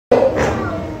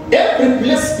Every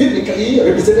place biblically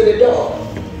represented a door.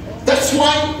 That's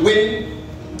why when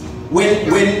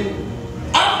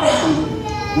Abraham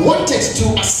wanted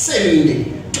to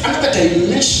ascend to another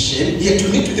dimension, he had to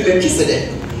meet with Melchizedek.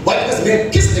 Why? Because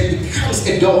Melchizedek becomes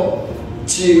a door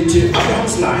to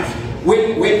Abraham's life.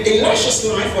 When Elisha's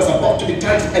life was about to be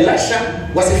tied, Elisha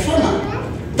was a farmer.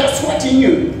 That's what he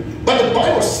knew. But the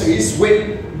Bible says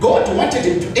when God wanted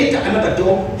him to enter another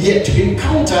door, he had to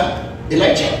encounter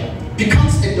Elijah.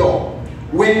 Becomes a door.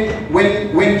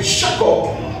 When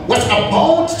Jacob was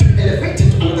about to elevate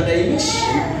into another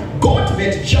dimension, God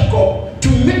made Jacob to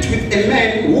meet with a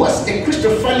man who was a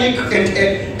Christophanic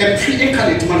and a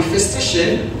pre-incarnate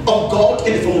manifestation of God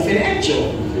in the form of an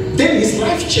angel. Then his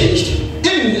life changed.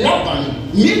 In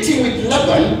Laban, meeting with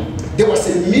Laban, there was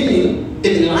a meaning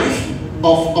in the life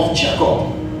of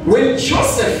Jacob. When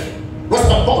Joseph was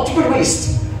about to be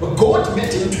raised, God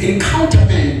made him to encounter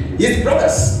men, his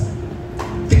brothers,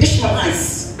 the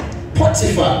Ishmaelites,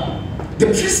 Potiphar, the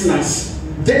prisoners,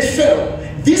 then Pharaoh.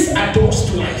 These are doors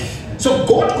to life. So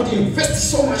God could invest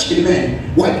so much in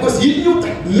men. Why? Because he knew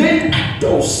that men are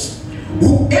doors.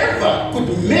 Whoever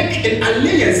could make an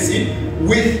alliance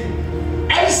with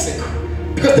Isaac,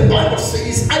 because the Bible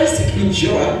says Isaac in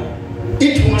Gerar,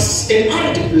 it was an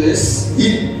arid place.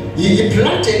 He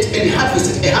planted and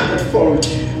harvested 100-fold,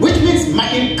 which means my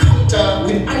encounter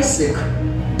with Isaac,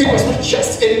 it was not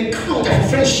just an encounter for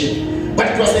friendship, but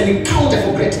it was an encounter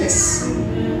for greatness.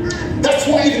 That's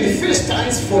why even the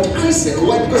Philistines fought Isaac.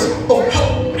 Why? Because of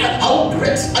how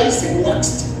great Isaac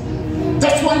was.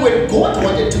 That's why when God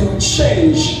wanted to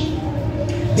change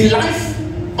the life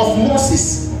of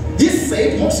Moses, he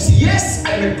said, Moses, yes,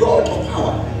 I'm a God of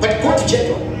power, but go to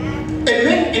Jethro, a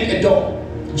man and a dog.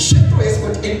 Jethro has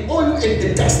got an oil and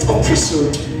the dust of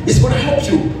priesthood. It's going to help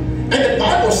you. And the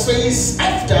Bible says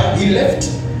after he left,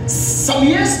 some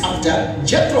years after,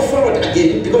 Jethro followed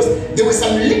again because there were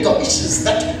some legal issues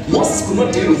that Moses could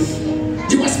not deal with.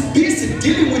 He was busy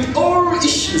dealing with all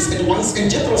issues at once, and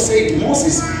Jethro said,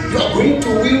 Moses, you are going to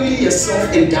will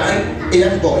yourself and die a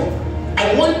young boy.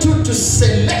 I want you to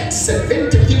select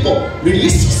 70 people,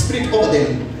 release your spirit over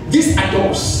them. These are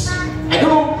doors. I don't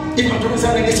know if I'm doing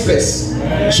something in this place.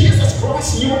 Jesus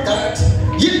Christ knew that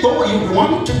though he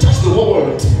wanted to touch the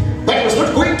world, but he was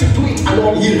not going to do it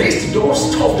alone. He raised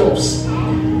doors, 12 doors.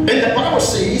 And the Bible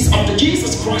says, after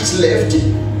Jesus Christ left,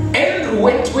 Andrew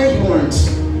went where he went.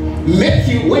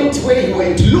 Matthew went where he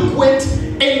went. Luke went,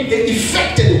 and they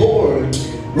affected the world.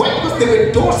 Why? Because they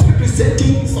were doors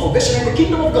representing salvation and the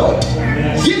kingdom of God.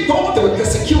 He thought they were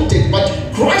persecuted, but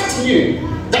Christ knew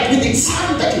that with the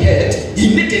time that he had,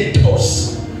 he needed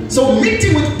doors. So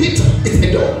meeting with Peter is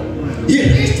a door. He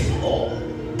raised Paul.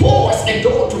 Paul was a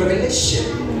door to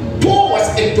revelation. Paul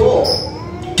was a door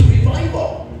to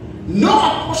revival. No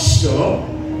apostle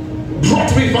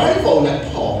brought revival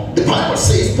like Paul. The Bible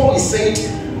says, Paul is said,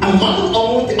 among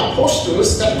all the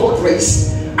apostles that God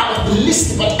raised, I was the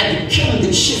least, but I became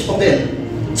the chief of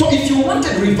them. So if you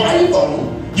wanted revival,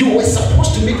 you were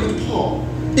supposed to meet with Paul.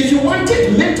 If you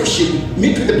wanted mentorship,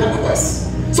 meet with the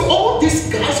Barnabas. So all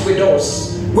these guys were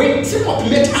doors. When Timothy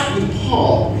met up with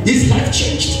Paul, his life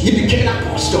changed. He became an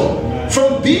apostle.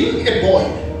 From being a boy,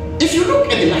 if you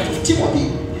look at the life of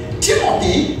Timothy,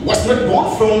 Timothy was not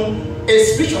born from a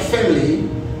spiritual family.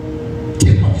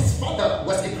 Timothy's father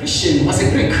was a Christian, was a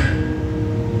Greek.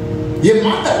 Your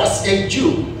mother was a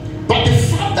Jew. But the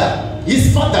father,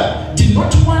 his father, did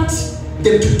not want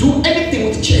them to do anything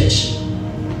with church.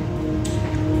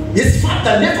 His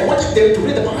father never wanted them to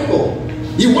read the Bible.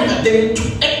 He wanted them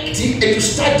to act and to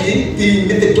study the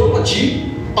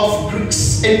methodology of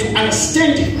Greeks and to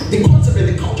understand the concept and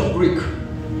the culture of Greek.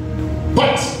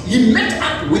 But he met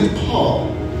up with Paul,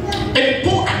 and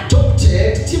Paul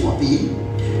adopted Timothy.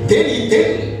 Then he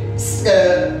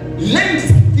learned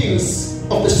some things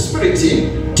of the Spirit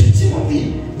to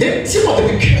Timothy. Then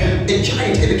Timothy became a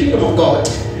giant in the kingdom of God.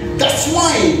 That's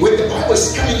why when the Bible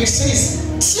is coming, it says,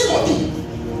 Timothy,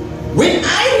 when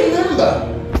I remember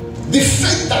the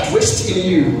faith that rested in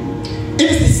you,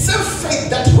 it is the same faith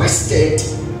that rested